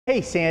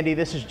Hey Sandy,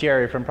 this is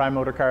Jerry from Prime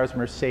Motor Cars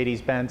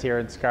Mercedes-Benz here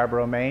in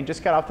Scarborough, Maine.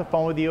 Just got off the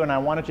phone with you and I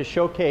wanted to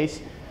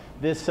showcase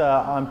this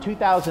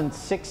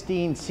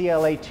 2016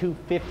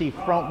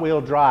 CLA250 front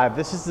wheel drive.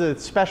 This is the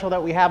special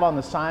that we have on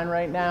the sign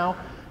right now.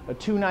 A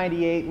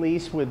 $298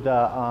 lease with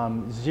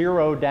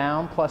zero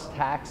down plus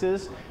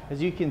taxes.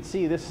 As you can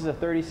see, this is a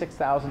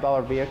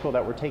 $36,000 vehicle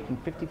that we're taking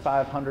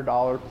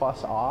 $5,500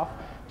 plus off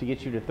to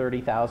get you to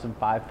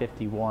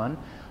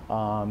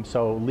 $30,551.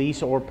 So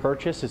lease or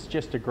purchase, it's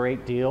just a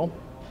great deal.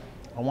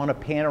 I want to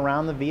pan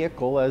around the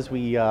vehicle as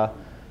we kind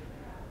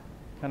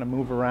of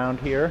move around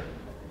here.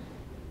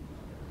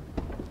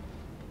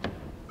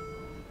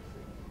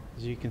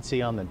 As you can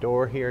see on the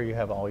door here, you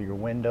have all your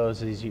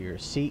windows. These are your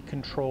seat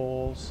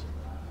controls.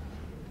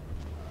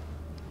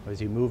 As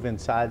you move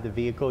inside the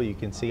vehicle, you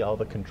can see all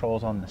the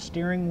controls on the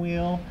steering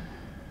wheel.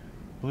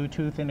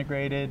 Bluetooth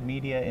integrated,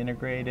 media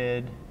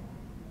integrated.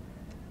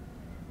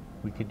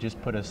 We could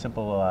just put a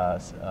simple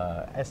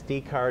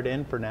SD card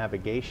in for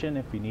navigation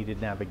if you needed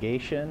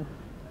navigation.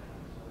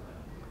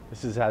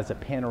 This has a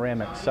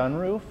panoramic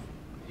sunroof.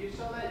 Did you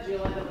sell that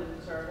GLA that was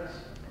in service?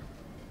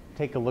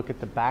 Take a look at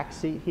the back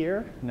seat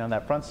here. Now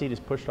that front seat is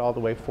pushed all the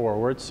way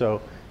forward,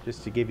 so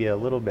just to give you a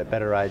little bit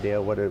better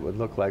idea what it would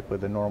look like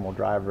with a normal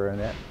driver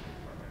in it.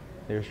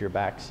 There's your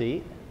back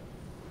seat.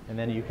 And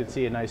then you can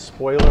see a nice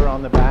spoiler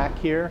on the back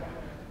here.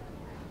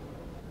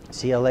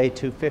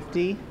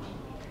 CLA250.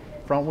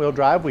 Front wheel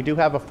drive. We do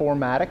have a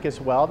 4MATIC as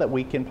well that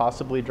we can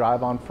possibly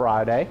drive on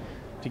Friday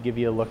to give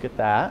you a look at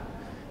that.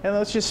 And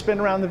let's just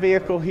spin around the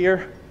vehicle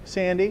here,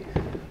 Sandy.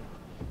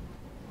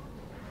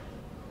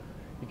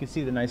 You can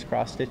see the nice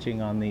cross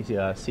stitching on these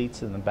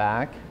seats in the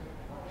back.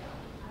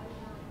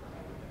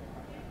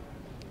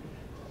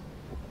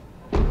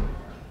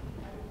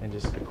 And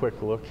just a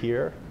quick look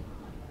here.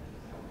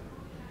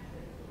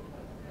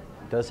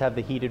 It does have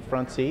the heated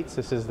front seats.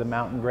 This is the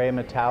Mountain Gray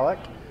Metallic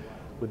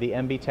with the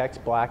MB-Tex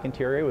black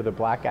interior with a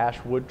black ash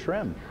wood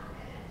trim.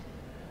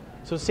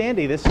 So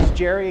Sandy, this is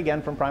Jerry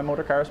again from Prime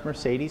Motor Cars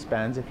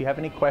Mercedes-Benz. If you have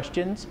any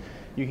questions,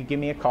 you can give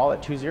me a call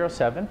at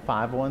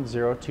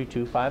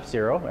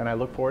 207-510-2250, and I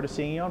look forward to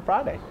seeing you on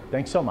Friday.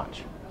 Thanks so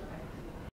much.